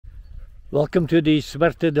Welcome to the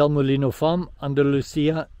Suerte del Molino farm,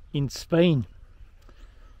 Andalusia in Spain.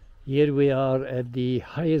 Here we are at the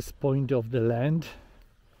highest point of the land,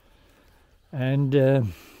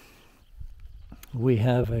 and we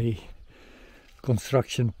have a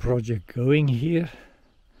construction project going here,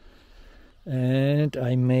 and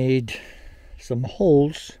I made some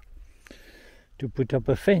holes to put up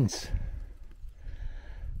a fence,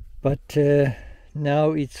 but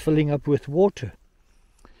now it's filling up with water.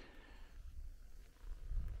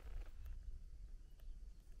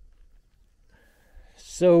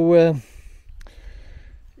 So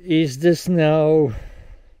is this now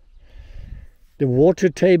the water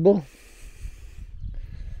table?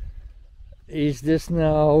 Is this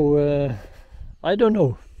now, I don't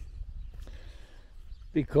know,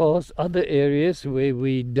 because other areas where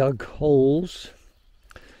we dug holes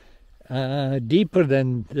deeper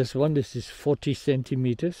than this one, this is 40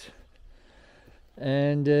 centimeters,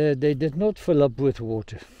 and they did not fill up with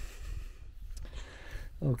water.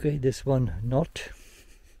 Okay, this one not.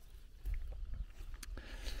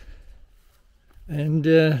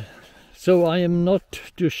 And so I am not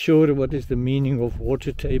too sure what is the meaning of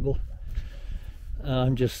water table.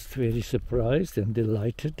 I'm just very surprised and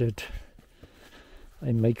delighted that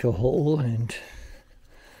I make a hole, and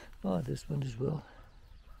this one as well.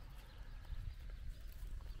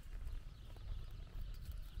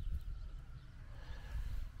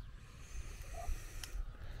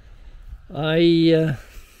 I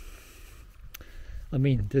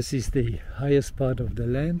mean, this is the highest part of the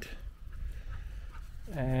land,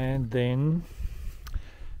 and then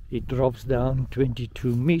it drops down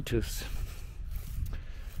 22 meters.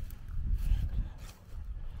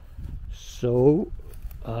 So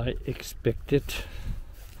I expected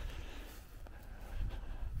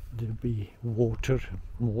there to be water,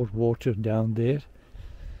 more water down there,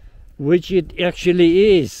 which it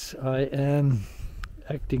actually is. I am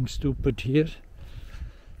acting stupid here,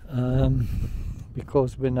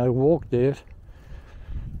 because when I walk there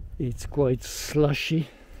it's quite slushy,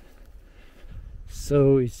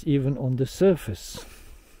 so it's even on the surface.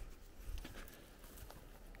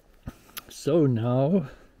 So now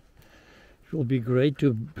it will be great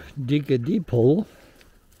to dig a deep hole,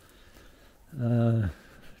 2-3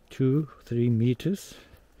 meters,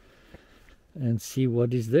 and see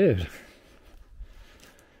what is there.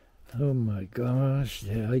 Oh my gosh,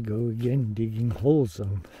 there I go again, digging holes.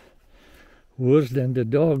 I'm worse than the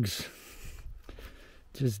dogs.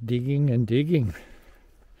 Just digging and digging.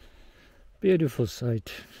 Beautiful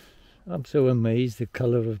sight. I'm so amazed the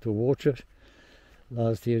color of the water.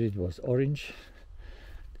 Last year it was orange.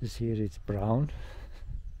 This year it's brown.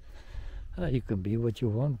 You can be what you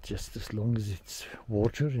want, just as long as it's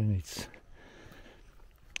water and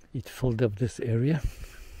it filled up this area.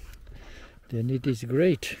 Then it is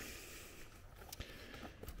great.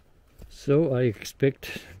 So I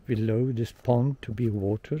expect below this pond to be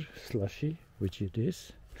water, slushy, which it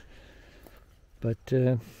is, but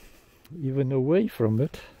even away from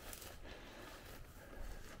it,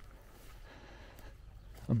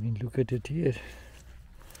 I mean, look at it here.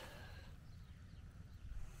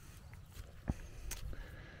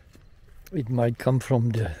 It might come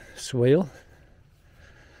from the swale.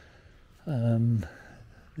 The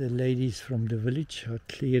ladies from the village are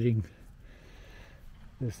clearing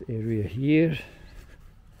this area here,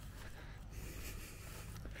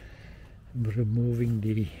 removing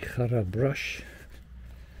the jara brush.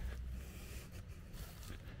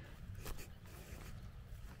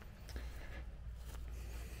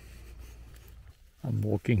 I'm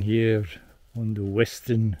walking here on the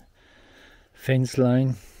western fence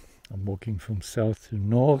line. I'm walking from south to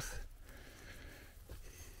north,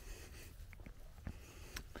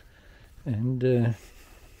 and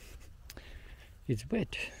it's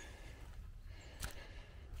wet,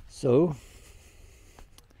 so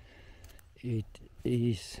it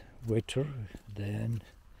is wetter than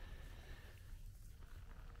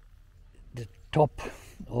the top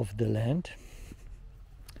of the land,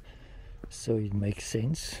 so it makes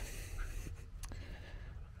sense.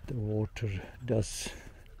 The water does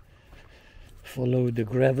follow the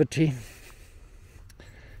gravity,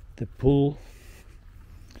 the pull,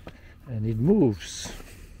 and it moves.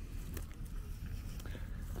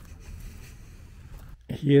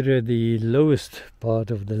 Here at the lowest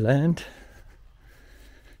part of the land,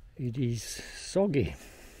 it is soggy.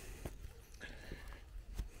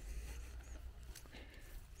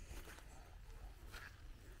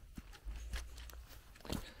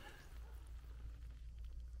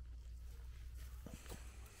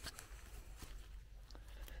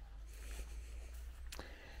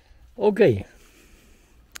 Okay,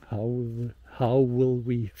 how will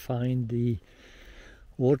we find the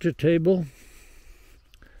water table?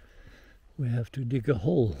 We have to dig a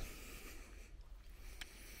hole.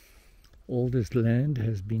 All this land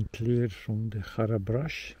has been cleared from the chara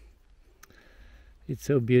brush. It's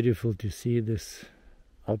so beautiful to see this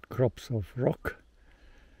outcrops of rock.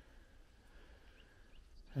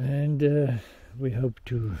 And we hope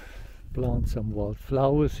to plant some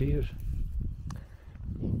wildflowers here,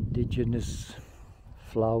 indigenous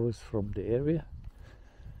flowers from the area.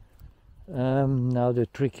 Now the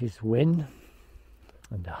trick is when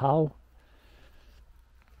and how.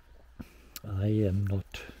 I am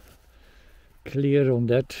not clear on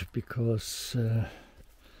that because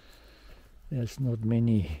there's not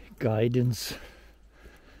many guidance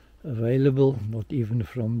available, not even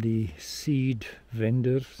from the seed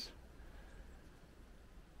vendors.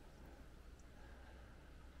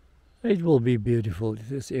 It will be beautiful.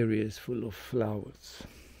 This area is full of flowers.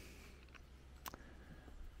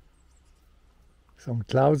 Some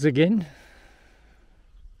clouds again.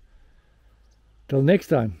 Till next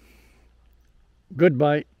time.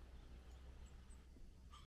 Goodbye.